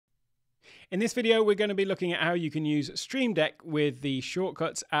In this video, we're going to be looking at how you can use Stream Deck with the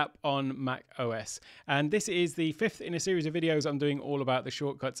Shortcuts app on Mac OS. And this is the fifth in a series of videos I'm doing all about the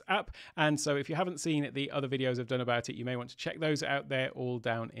Shortcuts app. And so if you haven't seen the other videos I've done about it, you may want to check those out. They're all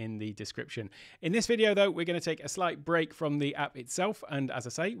down in the description. In this video, though, we're going to take a slight break from the app itself. And as I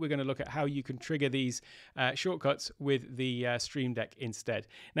say, we're going to look at how you can trigger these shortcuts with the Stream Deck instead.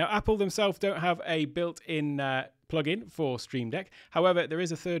 Now, Apple themselves don't have a built-in plugin for Stream Deck. However, there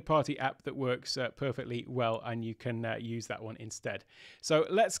is a third-party app that works perfectly well, and you can use that one instead. So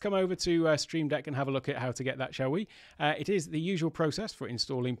let's come over to Stream Deck and have a look at how to get that, shall we? It is the usual process for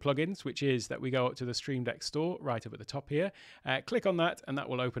installing plugins, which is that we go up to the Stream Deck store right up at the top here, click on that, and that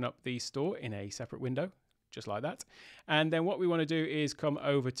will open up the store in a separate window, just like that. And then what we want to do is come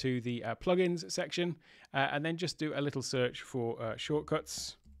over to the plugins section and then just do a little search for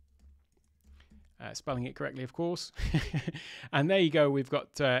shortcuts. Spelling it correctly, of course. And there you go. We've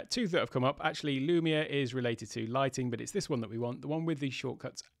got two that have come up. Actually, Lumia is related to lighting, but it's this one that we want, the one with the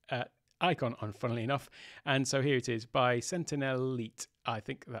shortcuts icon on, funnily enough. And so here it is by Sentinelite. I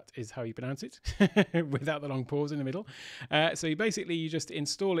think that is how you pronounce it, without the long pause in the middle. So you just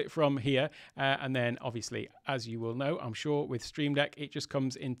install it from here. And then obviously, as you will know, I'm sure with Stream Deck, it just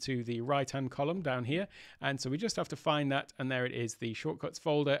comes into the right-hand column down here. And so we just have to find that. And there it is, the shortcuts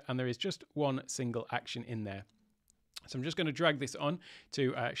folder. And there is just one single action in there. So I'm just going to drag this on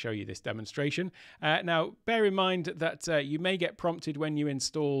to show you this demonstration. Now, bear in mind that you may get prompted when you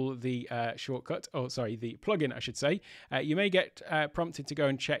install the the plugin, I should say. You may get prompted to go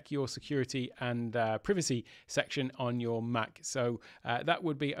and check your security and privacy section on your Mac. So that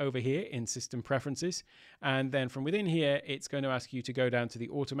would be over here in System Preferences. And then from within here, it's going to ask you to go down to the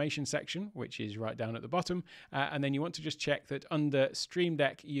Automation section, which is right down at the bottom. And then you want to just check that under Stream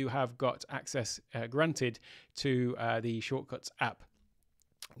Deck, you have got access granted to the Shortcuts app.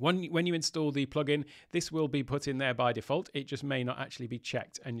 When you install the plugin, this will be put in there by default. It just may not actually be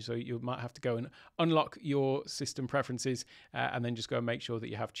checked. And so you might have to go and unlock your system preferences and then just go and make sure that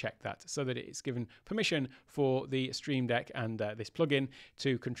you have checked that so that it's given permission for the Stream Deck and this plugin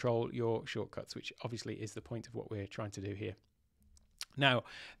to control your shortcuts, which obviously is the point of what we're trying to do here. Now,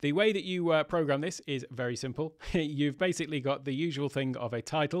 the way that you program this is very simple. You've basically got the usual thing of a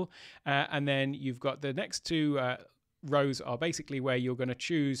title, and then you've got the next two rows are basically where you're going to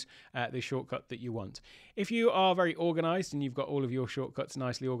choose the shortcut that you want. If you are very organized and you've got all of your shortcuts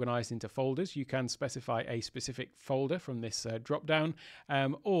nicely organized into folders, you can specify a specific folder from this drop down,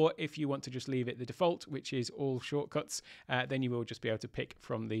 or if you want to just leave it the default, which is all shortcuts, then you will just be able to pick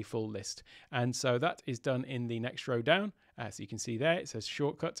from the full list. And so that is done in the next row down. So you can see there it says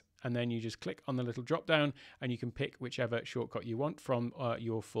shortcut, and then you just click on the little drop down and you can pick whichever shortcut you want from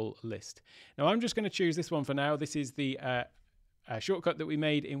your full list. Now I'm just going to choose this one for now. This is the shortcut that we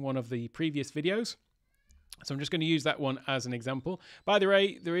made in one of the previous videos. So I'm just going to use that one as an example. By the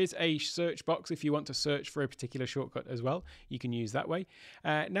way, there is a search box if you want to search for a particular shortcut as well. You can use that way.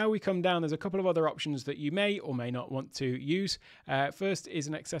 Now we come down, there's a couple of other options that you may or may not want to use. First is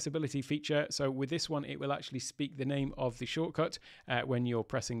an accessibility feature. So with this one, it will actually speak the name of the shortcut when you're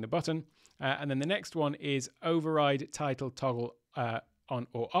pressing the button. And then the next one is override title toggle on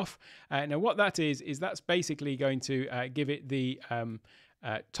or off. Now what that is that's basically going to give it the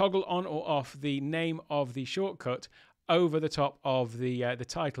toggle on or off the name of the shortcut over the top of the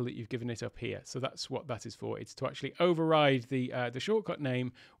title that you've given it up here. So that's what that is for. It's to actually override the shortcut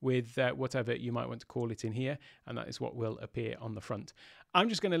name with whatever you might want to call it in here, and that is what will appear on the front. I'm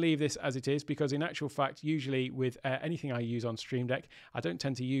just going to leave this as it is because in actual fact, usually with anything I use on Stream Deck, I don't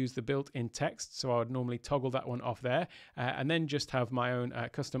tend to use the built-in text, so I would normally toggle that one off there and then just have my own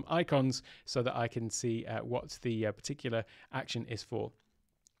custom icons so that I can see what the particular action is for.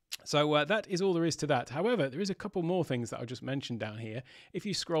 So that is all there is to that. However, there is a couple more things that I'll just mention down here. If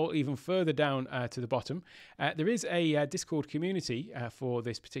you scroll even further down to the bottom, there is a Discord community for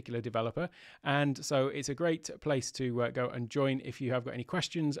this particular developer. And so it's a great place to go and join if you have got any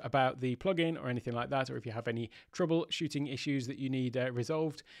questions about the plugin or anything like that, or if you have any troubleshooting issues that you need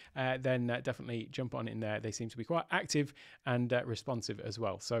resolved, then definitely jump on in there. They seem to be quite active and responsive as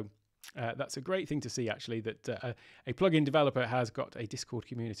well. So that's a great thing to see, actually, that a plugin developer has got a Discord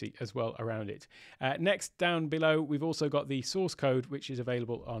community as well around it. Next, down below, we've also got the source code, which is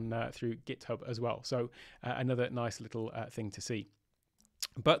available on through GitHub as well. So another nice little thing to see.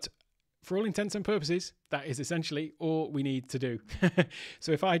 But for all intents and purposes, that is essentially all we need to do.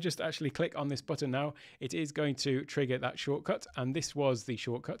 So if I just actually click on this button now, it is going to trigger that shortcut. And this was the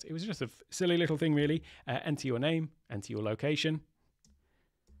shortcut. It was just a silly little thing, really. Enter your name, enter your location.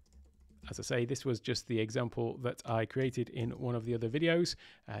 as I say, this was just the example that I created in one of the other videos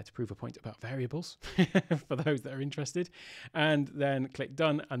to prove a point about variables for those that are interested. And then click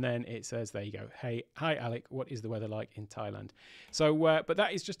done, and then it says, there you go, hey, hi Alec, what is the weather like in Thailand? So, but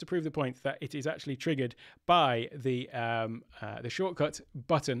that is just to prove the point that it is actually triggered by the shortcut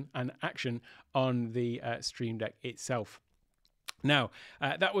button and action on the Stream Deck itself. Now,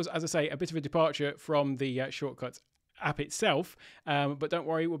 that was, as I say, a bit of a departure from the shortcuts app itself, but don't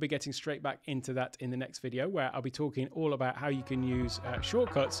worry, we'll be getting straight back into that in the next video, where I'll be talking all about how you can use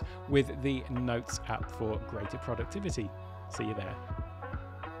shortcuts with the Notes app for greater productivity. See you there.